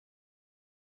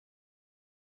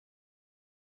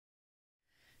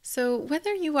So,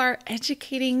 whether you are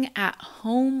educating at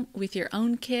home with your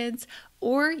own kids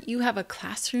or you have a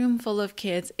classroom full of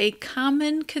kids, a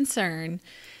common concern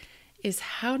is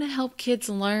how to help kids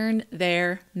learn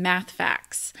their math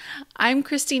facts. I'm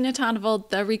Christina Tondevold,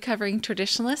 the Recovering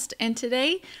Traditionalist, and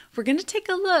today we're going to take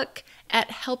a look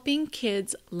at helping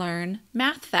kids learn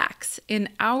math facts in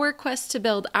our quest to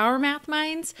build our math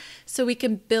minds so we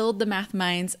can build the math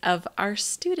minds of our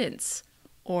students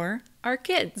or our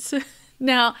kids.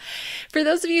 Now, for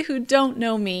those of you who don't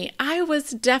know me, I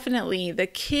was definitely the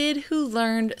kid who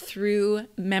learned through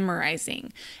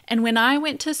memorizing. And when I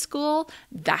went to school,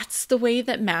 that's the way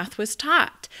that math was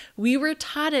taught. We were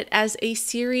taught it as a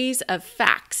series of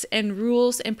facts and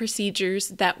rules and procedures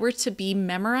that were to be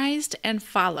memorized and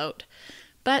followed.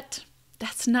 But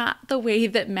that's not the way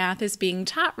that math is being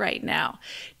taught right now.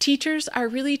 Teachers are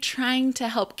really trying to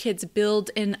help kids build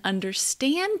an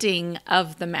understanding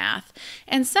of the math.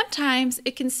 And sometimes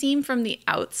it can seem from the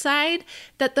outside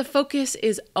that the focus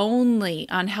is only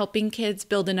on helping kids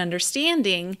build an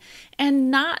understanding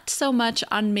and not so much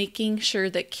on making sure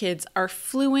that kids are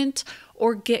fluent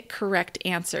or get correct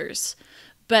answers.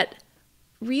 But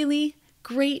really,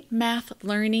 great math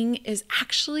learning is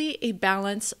actually a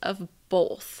balance of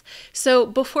both. So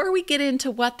before we get into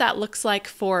what that looks like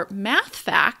for math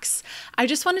facts, I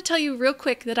just want to tell you real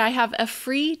quick that I have a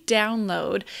free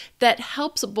download that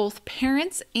helps both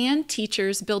parents and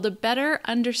teachers build a better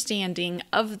understanding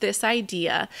of this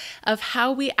idea of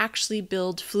how we actually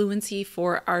build fluency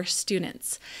for our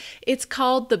students. It's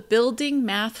called the Building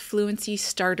Math Fluency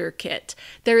Starter Kit.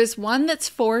 There is one that's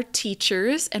for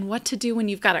teachers and what to do when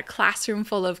you've got a classroom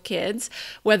full of kids,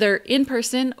 whether in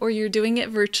person or you're doing it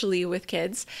virtually with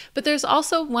kids, but there's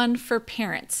also one for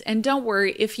parents. And don't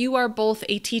worry, if you are both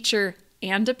a teacher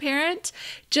and a parent,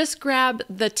 just grab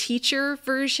the teacher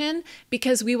version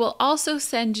because we will also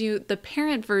send you the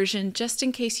parent version just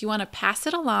in case you want to pass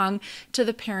it along to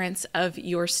the parents of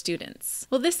your students.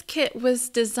 Well, this kit was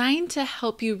designed to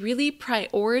help you really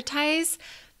prioritize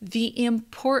the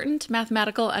important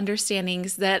mathematical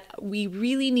understandings that we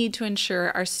really need to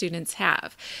ensure our students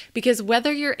have. Because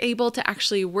whether you're able to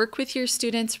actually work with your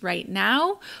students right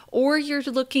now, or you're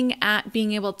looking at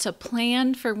being able to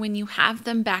plan for when you have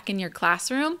them back in your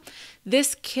classroom,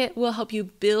 this kit will help you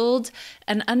build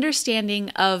an understanding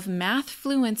of math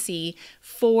fluency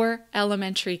for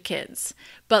elementary kids.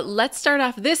 But let's start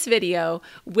off this video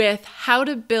with how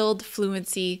to build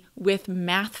fluency with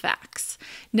math facts.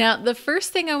 Now, the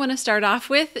first thing I want to start off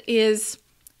with is,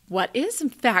 what is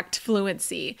fact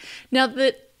fluency? Now,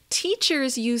 the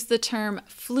teachers use the term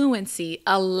fluency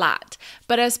a lot,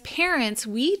 but as parents,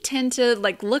 we tend to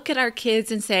look at our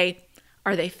kids and say,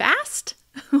 are they fast?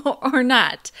 Or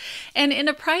not. And in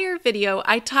a prior video,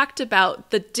 I talked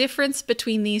about the difference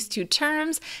between these two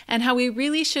terms and how we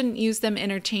really shouldn't use them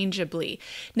interchangeably.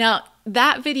 Now,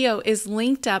 that video is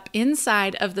linked up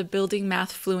inside of the Building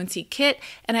Math Fluency Kit,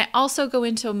 and I also go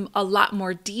into a lot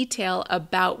more detail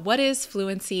about what is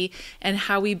fluency and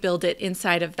how we build it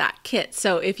inside of that kit.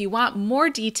 So if you want more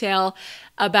detail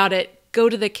about it, go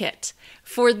to the kit.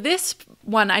 For this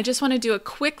one, I just want to do a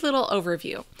quick little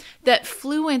overview that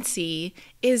fluency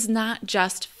is not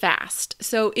just fast.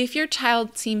 So if your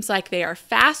child seems like they are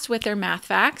fast with their math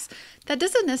facts, that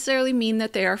doesn't necessarily mean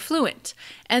that they are fluent.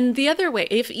 And the other way,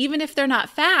 even if they're not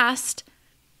fast,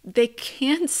 they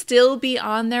can still be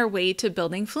on their way to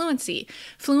building fluency.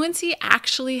 Fluency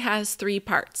actually has three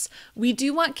parts. We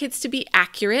do want kids to be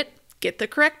accurate, get the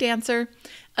correct answer,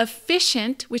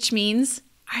 efficient, which means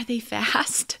are they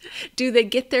fast? Do they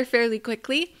get there fairly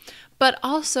quickly? But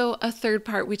also a third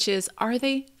part, which is, are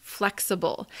they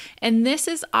flexible? And this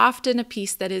is often a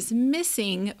piece that is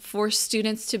missing for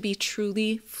students to be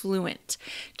truly fluent.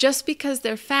 Just because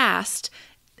they're fast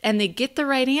and they get the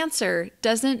right answer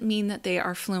doesn't mean that they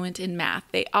are fluent in math.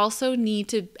 They also need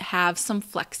to have some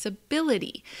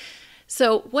flexibility.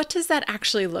 So what does that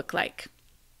actually look like?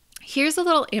 Here's a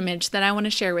little image that I want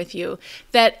to share with you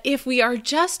that if we are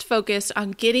just focused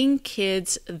on getting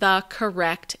kids the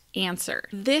correct answer,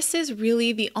 this is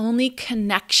really the only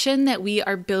connection that we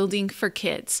are building for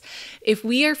kids. If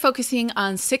we are focusing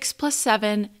on 6 plus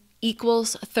 7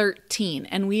 equals 13,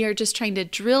 and we are just trying to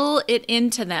drill it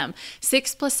into them,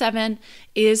 6 plus 7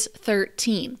 is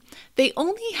 13. they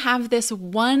only have this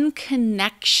one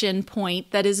connection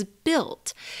point that is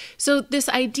built. So this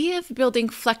idea of building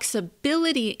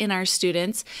flexibility in our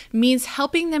students means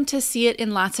helping them to see it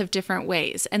in lots of different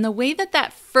ways. And the way that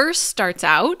that first starts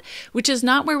out, which is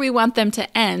not where we want them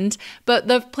to end, but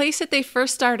the place that they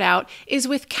first start out is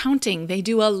with counting. They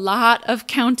do a lot of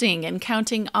counting and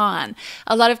counting on.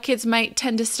 A lot of kids might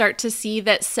tend to start to see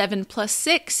that 7 plus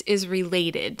 6 is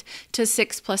related to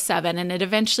 6 plus 7, and it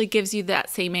eventually gives you that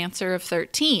same answer of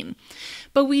 13.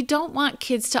 But we don't want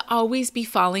kids to always be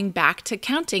falling back to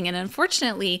counting. And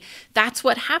unfortunately, that's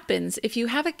what happens. If you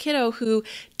have a kiddo who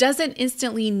doesn't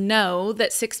instantly know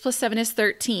that 6 plus 7 is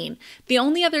 13, the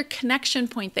only other connection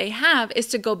point they have is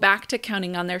to go back to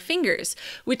counting on their fingers,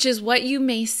 which is what you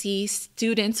may see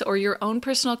students or your own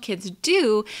personal kids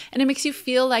do. And it makes you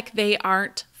feel like they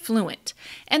aren't fluent.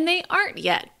 And they aren't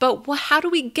yet. But how do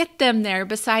we get them there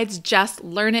besides just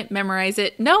learn it, memorize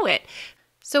it, know it?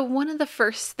 So one of the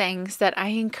first things that I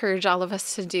encourage all of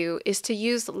us to do is to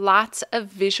use lots of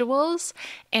visuals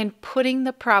and putting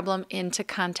the problem into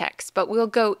context. But we'll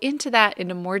go into that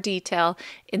into more detail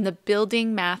in the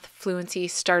Building Math Fluency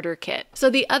Starter Kit. So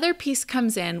the other piece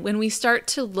comes in when we start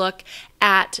to look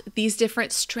at these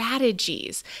different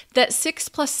strategies, that 6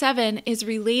 plus 7 is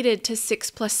related to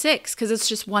 6 plus 6 because it's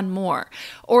just one more.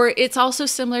 Or it's also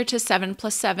similar to 7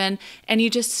 plus 7 and you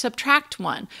just subtract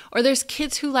one. Or there's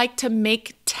kids who like to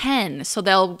make 10, so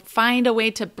they'll find a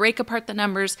way to break apart the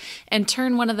numbers and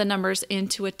turn one of the numbers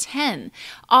into a 10.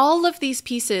 All of these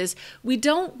pieces, we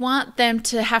don't want them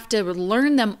to have to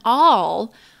learn them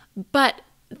all, but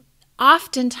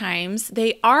oftentimes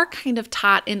they are kind of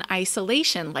taught in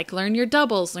isolation, like learn your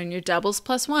doubles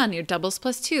plus 1, your doubles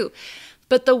plus 2.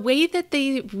 But the way that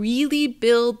they really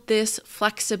build this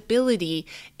flexibility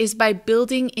is by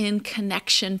building in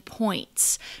connection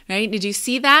points, right? Did you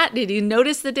see that? Did you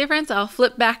notice the difference? I'll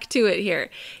flip back to it here.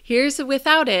 Here's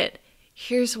without it,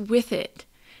 here's with it.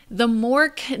 The more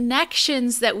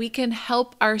connections that we can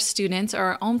help our students or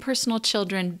our own personal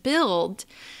children build,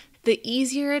 the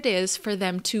easier it is for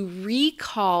them to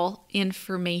recall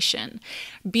information.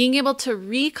 Being able to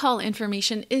recall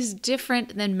information is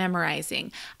different than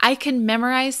memorizing. I can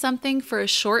memorize something for a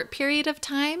short period of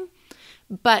time,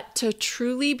 but to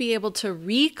truly be able to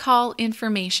recall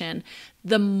information,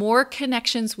 the more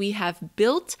connections we have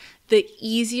built, the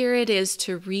easier it is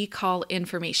to recall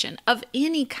information of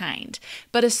any kind,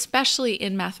 but especially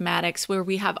in mathematics where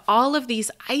we have all of these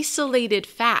isolated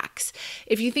facts.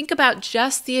 If you think about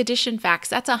just the addition facts,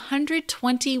 that's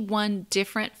 121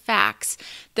 different facts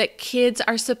that kids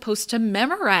are supposed to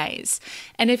memorize.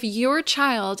 And if your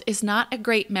child is not a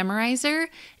great memorizer,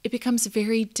 it becomes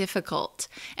very difficult.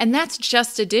 And that's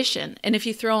just addition. And if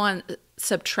you throw on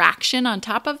subtraction on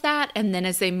top of that, and then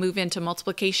as they move into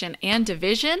multiplication and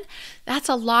division, that's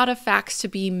a lot of facts to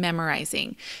be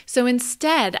memorizing. So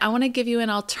instead, I want to give you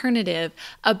an alternative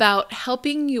about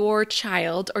helping your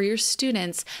child or your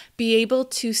students be able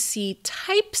to see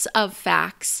types of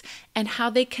facts and how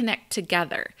they connect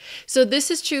together. So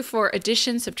this is true for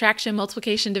addition, subtraction,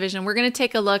 multiplication, division. We're going to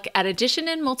take a look at addition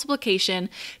and multiplication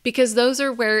because those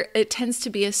are where it tends to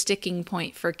be a sticking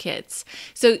point for kids.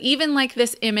 So even like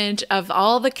this image of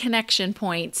all the connection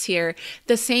points here,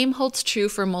 the same holds true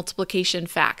for multiplication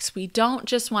facts. We don't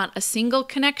just want a single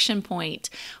connection point.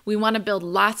 We want to build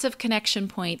lots of connection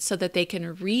points so that they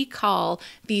can recall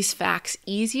these facts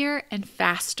easier and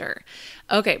faster.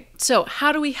 Okay, so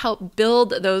how do we help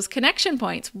build those connection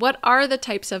points? What are the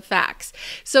types of facts?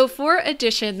 So for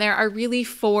addition, there are really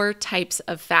 4 types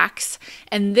of facts,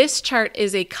 and this chart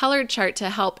is a colored chart to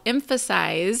help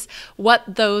emphasize what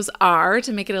those are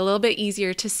to make it a little bit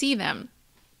easier to see them.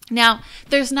 Now,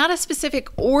 there's not a specific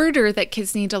order that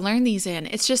kids need to learn these in.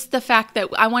 It's just the fact that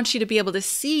I want you to be able to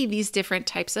see these different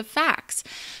types of facts.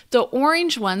 The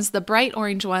orange ones, the bright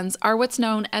orange ones, are what's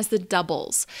known as the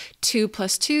doubles. 2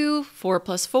 plus 2, 4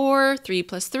 plus 4, 3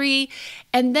 plus 3.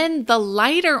 And then the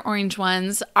lighter orange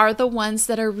ones are the ones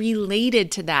that are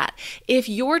related to that. If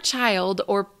your child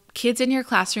or kids in your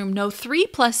classroom know 3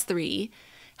 plus 3,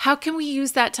 how can we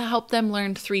use that to help them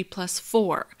learn 3 plus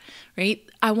 4, right?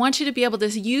 I want you to be able to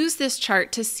use this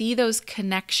chart to see those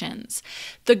connections.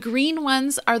 The green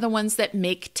ones are the ones that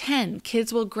make 10.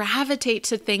 Kids will gravitate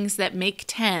to things that make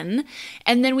 10,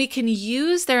 and then we can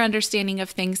use their understanding of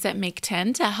things that make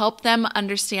 10 to help them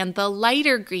understand the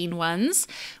lighter green ones,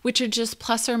 which are just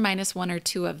plus or minus 1 or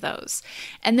 2 of those.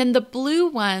 And then the blue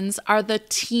ones are the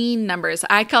teen numbers.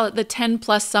 I call it the 10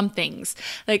 plus somethings.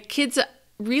 Like kids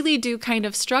really do kind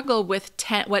of struggle with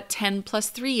what 10 plus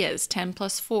 3 is, 10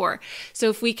 plus 4. So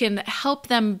if we can help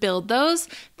them build those,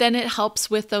 then it helps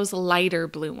with those lighter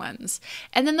blue ones.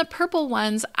 And then the purple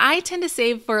ones, I tend to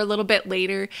save for a little bit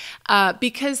later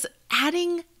because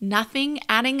adding nothing,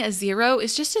 adding a 0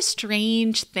 is just a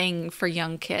strange thing for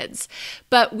young kids.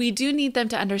 But we do need them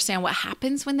to understand what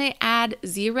happens when they add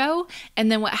 0 and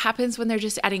then what happens when they're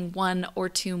just adding 1 or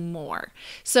 2 more.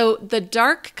 So the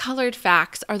dark colored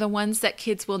facts are the ones that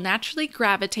kids will naturally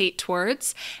gravitate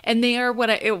towards, and they are what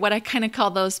I kind of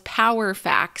call those power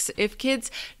facts. If kids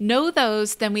know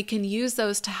those, then we can use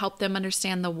those to help them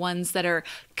understand the ones that are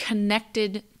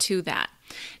connected to that.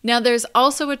 Now, there's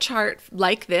also a chart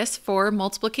like this for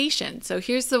multiplication. So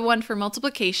here's the one for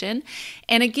multiplication.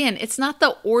 And again, it's not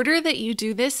the order that you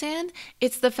do this in,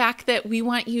 it's the fact that we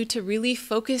want you to really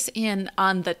focus in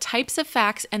on the types of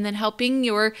facts and then helping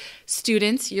your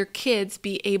students, your kids,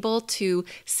 be able to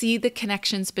see the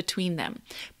connections between them.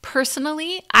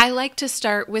 Personally, I like to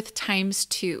start with times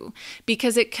 2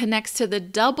 because it connects to the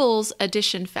doubles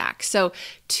addition fact. So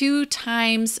 2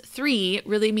 times 3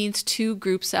 really means 2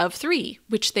 groups of 3,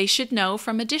 which they should know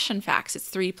from addition facts. It's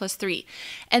 3 plus 3.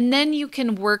 And then you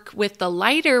can work with the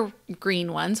lighter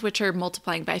green ones, which are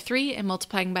multiplying by 3 and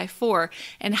multiplying by 4,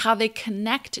 and how they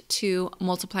connect to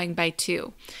multiplying by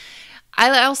 2.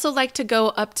 I also like to go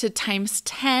up to times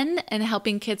 10 and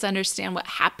helping kids understand what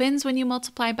happens when you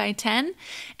multiply by 10.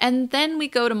 And then we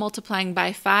go to multiplying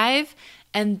by 5.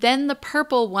 And then the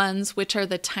purple ones, which are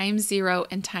the times 0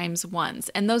 and times 1s.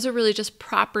 And those are really just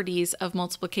properties of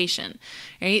multiplication,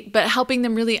 right? But helping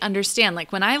them really understand,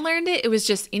 like when I learned it, it was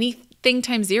just anything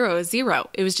times 0 is 0.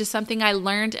 It was just something I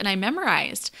learned and I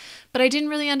memorized, but I didn't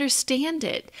really understand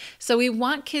it. So we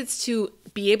want kids to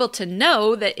be able to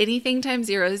know that anything times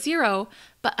 0 is 0,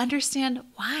 but understand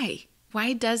why.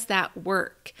 Why does that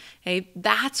work? Okay,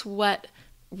 that's what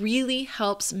really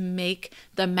helps make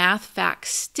the math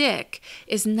facts stick,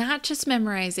 is not just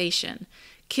memorization.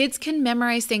 Kids can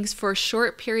memorize things for a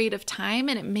short period of time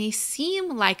and it may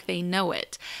seem like they know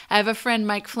it. I have a friend,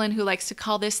 Mike Flynn, who likes to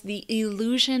call this the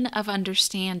illusion of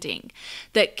understanding,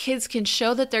 that kids can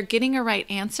show that they're getting a right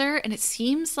answer and it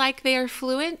seems like they are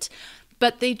fluent,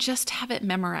 but they just have it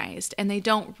memorized and they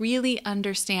don't really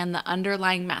understand the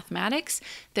underlying mathematics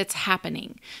that's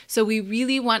happening. So we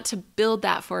really want to build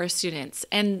that for our students.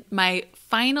 And my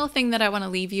final thing that I want to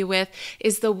leave you with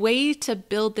is the way to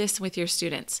build this with your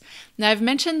students. Now, I've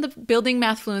mentioned the Building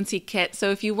Math Fluency kit,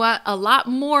 so if you want a lot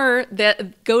more,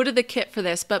 go to the kit for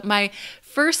this. But my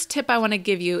first tip I want to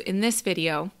give you in this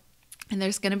video, and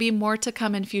there's going to be more to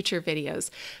come in future videos.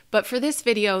 But for this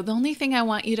video, the only thing I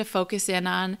want you to focus in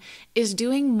on is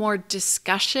doing more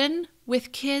discussion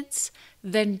with kids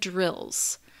than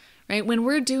drills. Right? When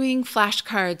we're doing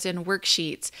flashcards and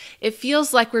worksheets, it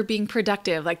feels like we're being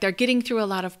productive, like they're getting through a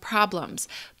lot of problems,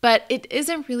 but it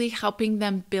isn't really helping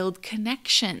them build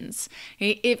connections.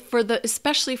 Right?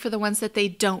 Especially for the ones that they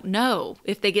don't know.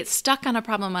 If they get stuck on a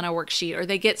problem on a worksheet or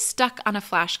they get stuck on a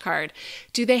flashcard,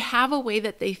 do they have a way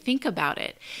that they think about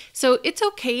it? So it's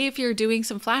okay if you're doing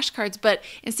some flashcards, but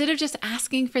instead of just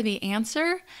asking for the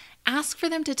answer, ask for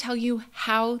them to tell you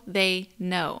how they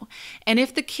know. And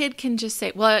if the kid can just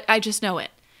say, well, I just know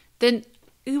it, then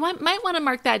you might want to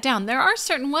mark that down. There are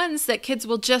certain ones that kids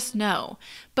will just know,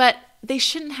 but they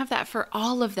shouldn't have that for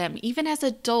all of them. Even as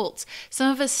adults,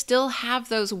 some of us still have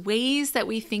those ways that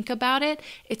we think about it.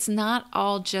 It's not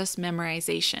all just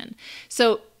memorization.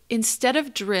 So instead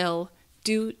of drill,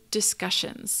 do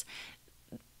discussions.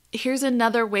 Here's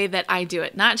another way that I do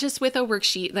it, not just with a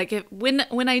worksheet. Like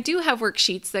when I do have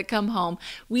worksheets that come home,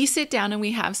 we sit down and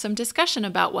we have some discussion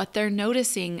about what they're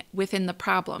noticing within the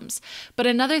problems. But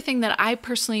another thing that I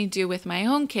personally do with my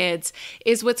own kids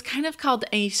is what's kind of called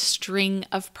a string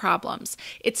of problems.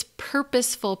 It's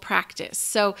purposeful practice.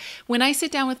 So when I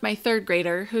sit down with my 3rd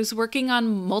grader who's working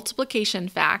on multiplication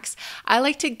facts, I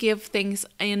like to give things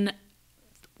in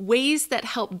ways that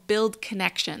help build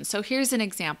connection. So here's an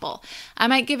example. I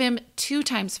might give him 2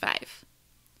 times 5,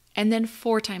 and then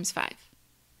 4 times 5,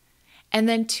 and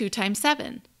then 2 times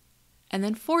 7, and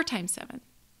then 4 times 7,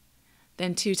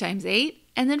 then 2 times 8,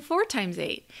 and then 4 times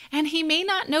 8. And he may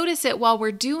not notice it while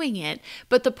we're doing it,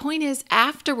 but the point is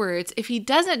afterwards, if he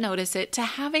doesn't notice it, to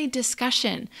have a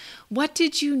discussion. What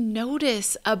did you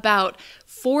notice about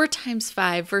 4 times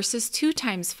 5 versus 2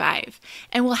 times 5?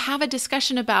 And we'll have a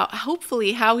discussion about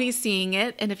hopefully how he's seeing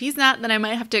it. And if he's not, then I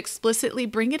might have to explicitly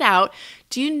bring it out.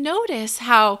 Do you notice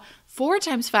how 4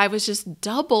 times 5 was just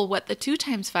double what the 2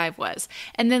 times 5 was?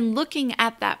 And then looking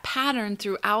at that pattern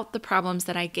throughout the problems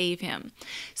that I gave him.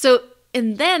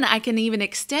 And then I can even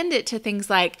extend it to things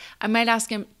like I might ask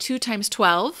him 2 times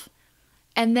 12,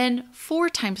 and then 4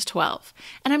 times 12.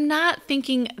 And I'm not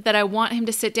thinking that I want him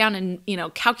to sit down and,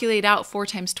 calculate out 4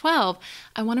 times 12.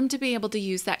 I want him to be able to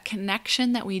use that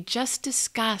connection that we just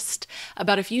discussed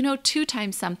about if you know 2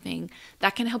 times something,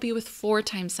 that can help you with 4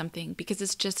 times something because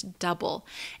it's just double.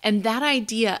 And that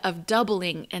idea of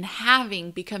doubling and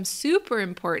halving becomes super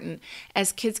important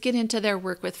as kids get into their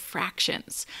work with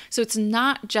fractions. So it's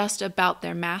not just about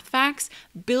their math facts.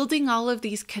 Building all of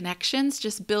these connections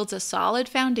just builds a solid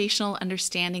foundational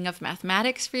understanding of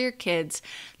mathematics for your kids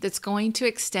that's going to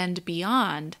extend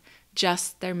beyond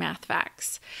just their math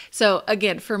facts. So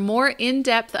again, for more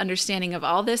in-depth understanding of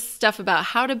all this stuff about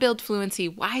how to build fluency,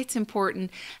 why it's important,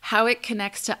 how it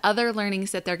connects to other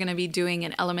learnings that they're going to be doing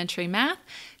in elementary math,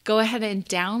 go ahead and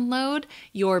download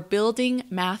your Building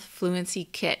Math Fluency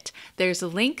Kit. There's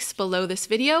links below this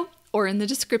video or in the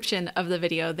description of the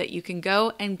video that you can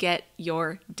go and get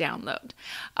your download.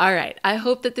 All right, I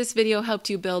hope that this video helped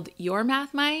you build your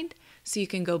math mind so you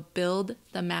can go build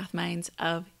the math minds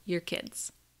of your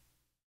kids.